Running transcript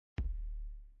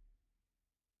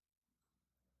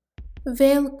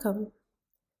Welcome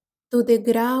to the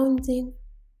grounding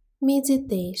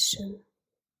meditation.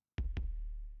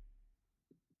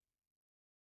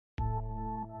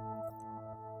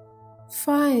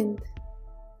 Find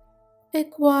a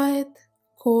quiet,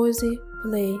 cozy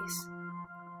place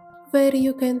where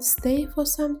you can stay for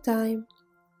some time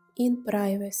in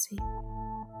privacy.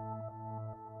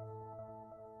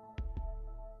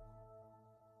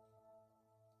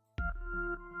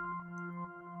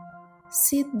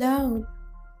 Sit down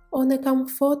on a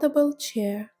comfortable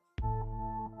chair,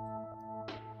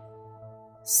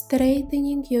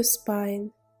 straightening your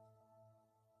spine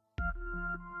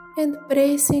and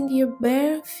pressing your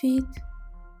bare feet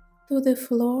to the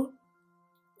floor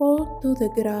or to the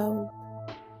ground.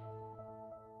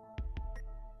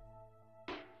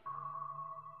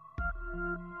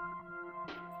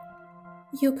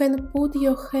 You can put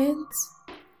your hands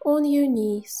on your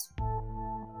knees,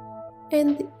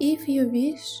 and if you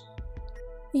wish,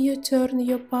 you turn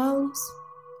your palms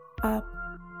up.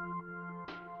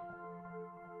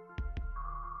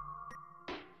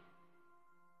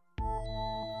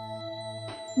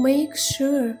 Make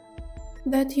sure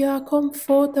that you are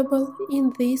comfortable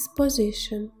in this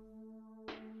position.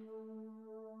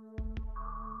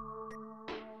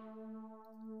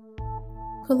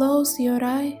 Close your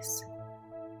eyes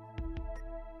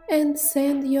and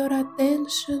send your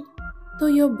attention to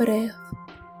your breath.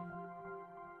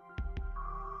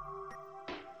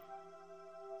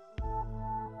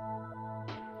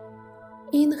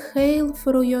 Inhale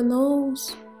through your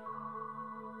nose,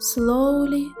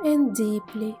 slowly and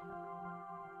deeply.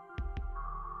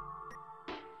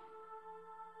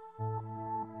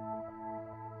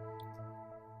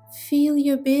 Feel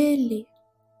your belly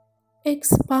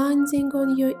expanding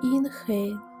on your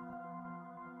inhale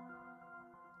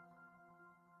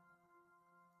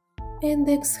and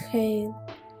exhale.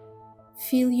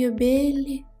 Feel your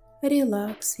belly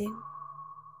relaxing.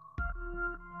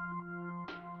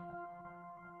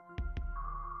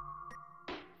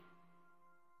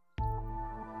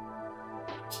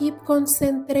 Keep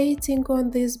concentrating on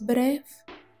this breath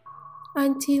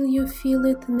until you feel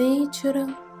it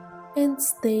natural and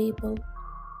stable.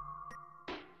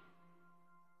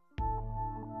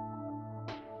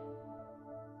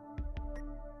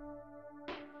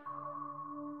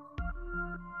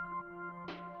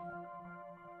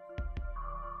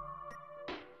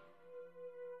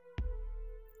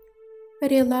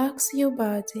 Relax your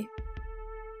body.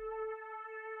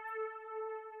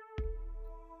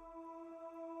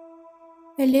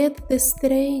 Let the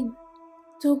strain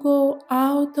to go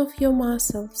out of your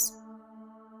muscles.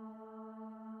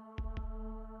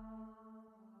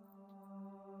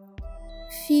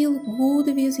 Feel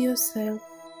good with yourself.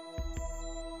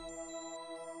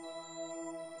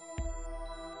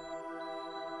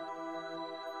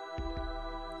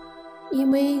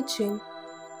 Imagine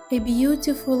a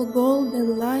beautiful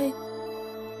golden light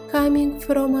coming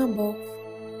from above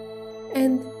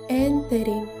and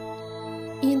entering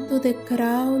into the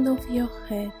crown of your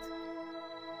head.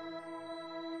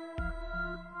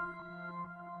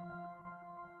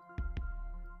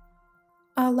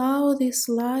 Allow this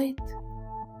light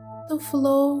to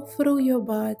flow through your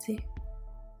body,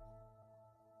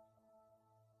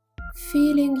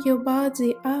 filling your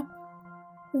body up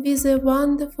with a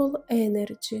wonderful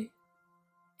energy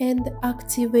and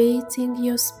activating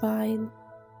your spine.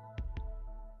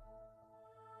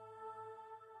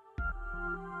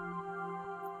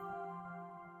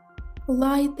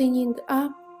 Lightening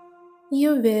up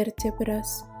your vertebrae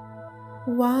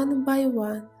one by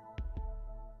one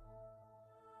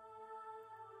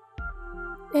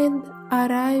and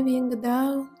arriving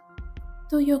down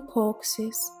to your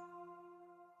coccyx.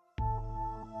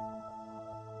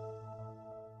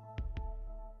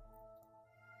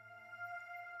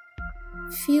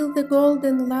 Feel the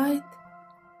golden light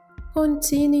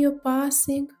continue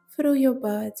passing through your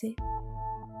body.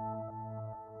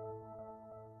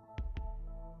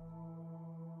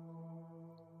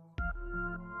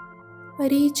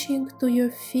 Reaching to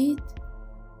your feet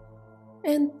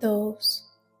and toes.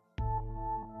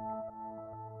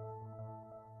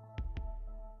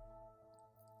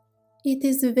 It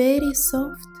is very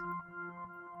soft,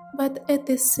 but at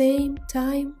the same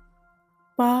time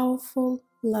powerful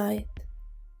light.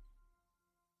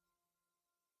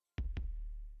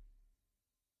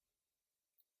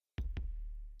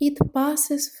 It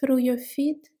passes through your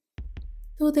feet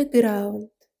to the ground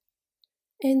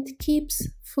and keeps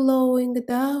flowing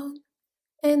down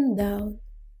and down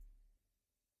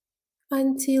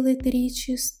until it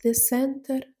reaches the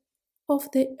center of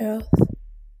the earth.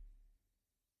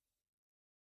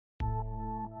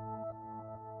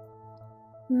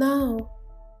 Now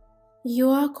you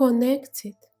are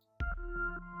connected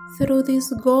through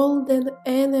this golden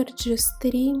energy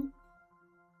stream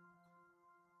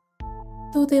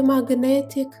to the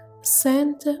magnetic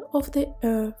center of the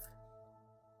earth.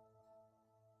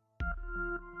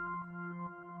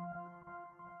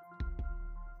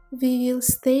 We will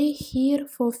stay here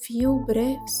for a few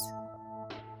breaths,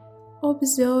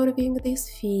 observing this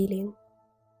feeling.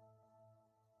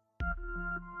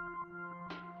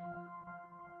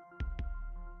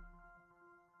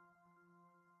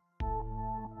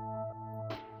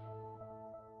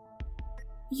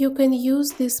 You can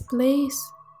use this place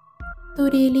to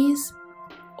release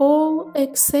all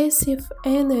excessive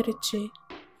energy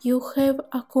you have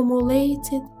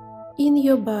accumulated in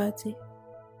your body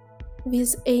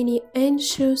with any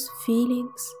anxious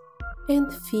feelings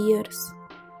and fears.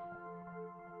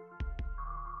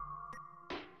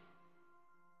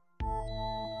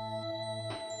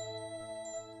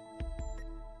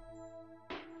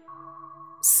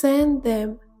 Send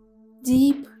them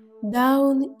deep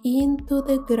down into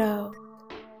the ground,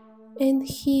 and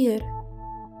here,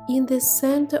 in the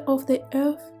center of the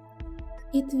earth,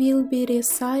 it will be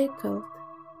recycled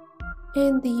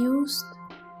and used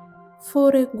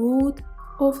for the good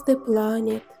of the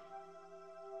planet.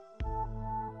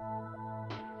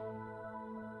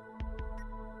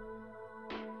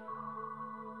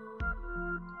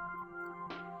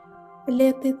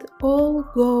 Let it all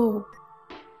go.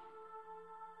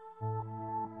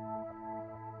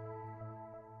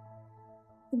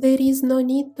 There is no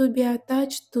need to be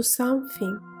attached to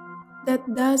something that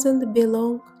doesn't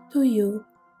belong to you.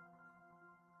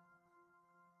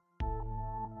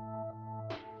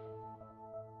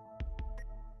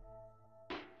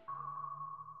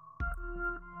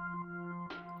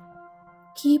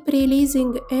 Keep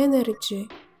releasing energy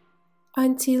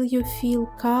until you feel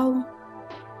calm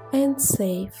and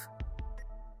safe.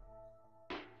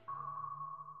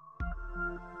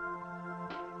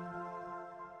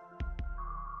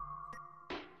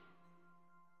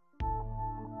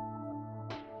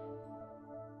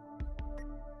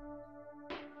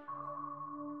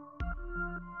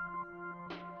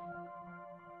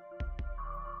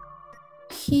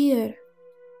 Here,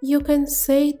 you can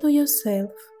say to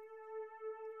yourself,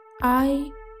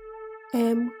 I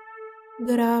am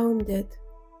grounded.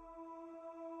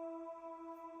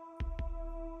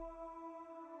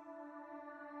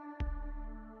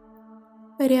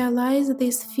 Realize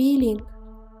this feeling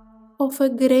of a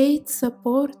great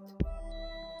support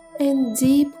and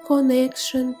deep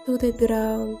connection to the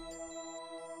ground.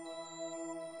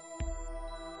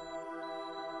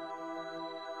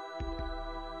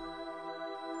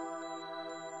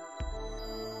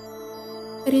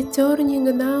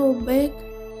 Returning now back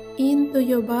into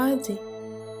your body,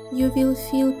 you will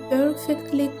feel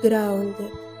perfectly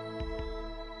grounded.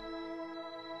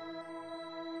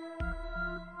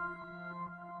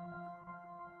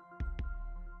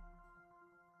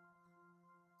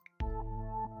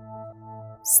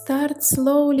 Start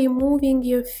slowly moving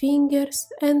your fingers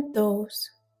and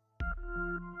toes,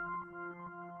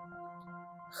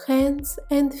 hands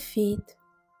and feet.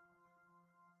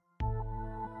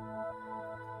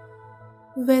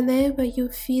 Whenever you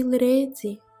feel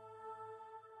ready,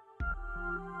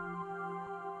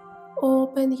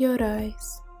 open your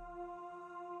eyes.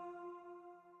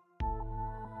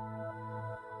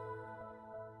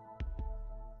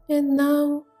 And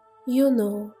now you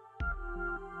know.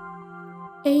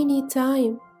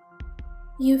 Anytime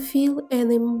you feel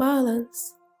an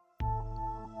imbalance,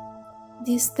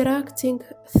 distracting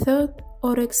thought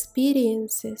or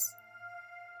experiences,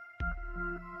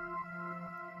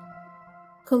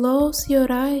 close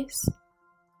your eyes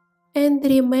and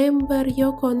remember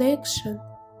your connection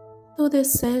to the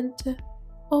center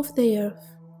of the earth.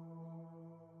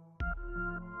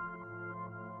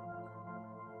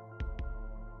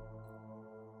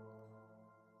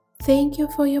 Thank you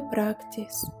for your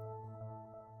practice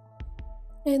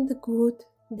and good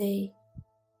day.